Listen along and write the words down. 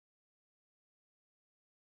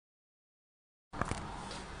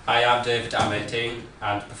Hi, I'm David, I'm 18,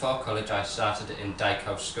 and before college I started in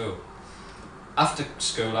Dykehouse School. After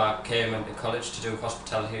school I came into college to do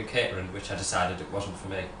hospitality and catering, which I decided it wasn't for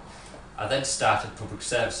me. I then started public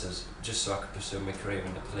services, just so I could pursue my career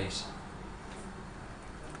in the police.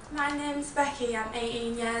 My name's Becky, I'm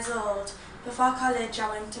 18 years old. Before college I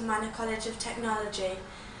went to Manor College of Technology.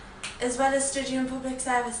 As well as studying public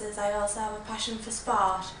services, I also have a passion for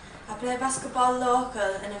sport. I play basketball local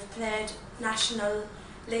and have played national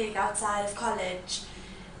league outside of college.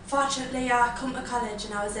 Fortunately I come to college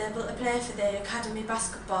and I was able to play for the academy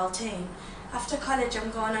basketball team. After college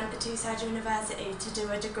I'm going on to Teesside University to do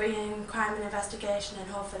a degree in crime and investigation and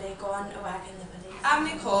hopefully go on to work in the police. I'm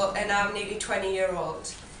Nicole and I'm nearly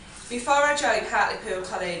 20-year-old. Before I joined Hartlepool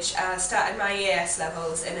College, I started my AS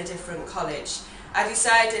levels in a different college. I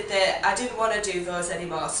decided that I didn't want to do those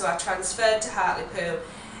anymore, so I transferred to Hartlepool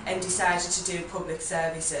and decided to do public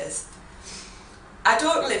services. I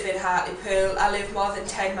don't live in Hartlepool, I live more than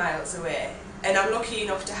 10 miles away, and I'm lucky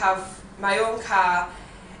enough to have my own car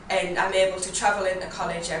and I'm able to travel into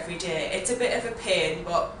college every day. It's a bit of a pain,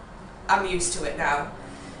 but I'm used to it now.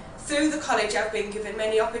 Through the college I've been given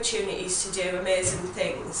many opportunities to do amazing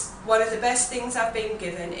things. One of the best things I've been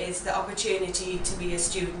given is the opportunity to be a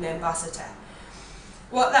student ambassador.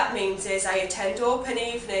 What that means is I attend open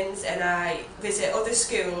evenings and I visit other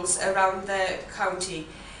schools around the county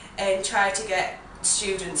and try to get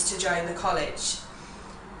students to join the college.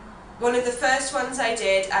 One of the first ones I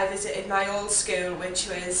did, I visited my old school, which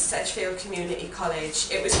was Sedgefield Community College.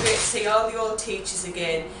 It was great to see all the old teachers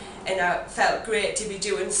again, and I felt great to be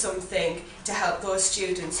doing something to help those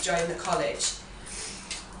students join the college.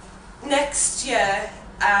 Next year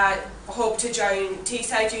I hope to join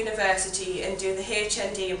Teesside University and do the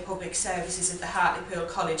HND in Public Services at the Hartlepool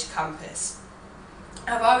College campus.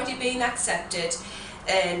 I've already been accepted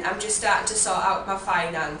and I'm just starting to sort out my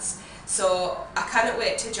finance, so I cannot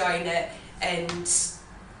wait to join it and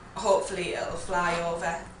hopefully it'll fly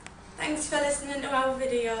over. Thanks for listening to our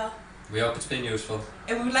video. We hope it's been useful.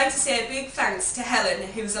 And we would like to say a big thanks to Helen,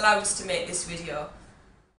 who's allowed us to make this video.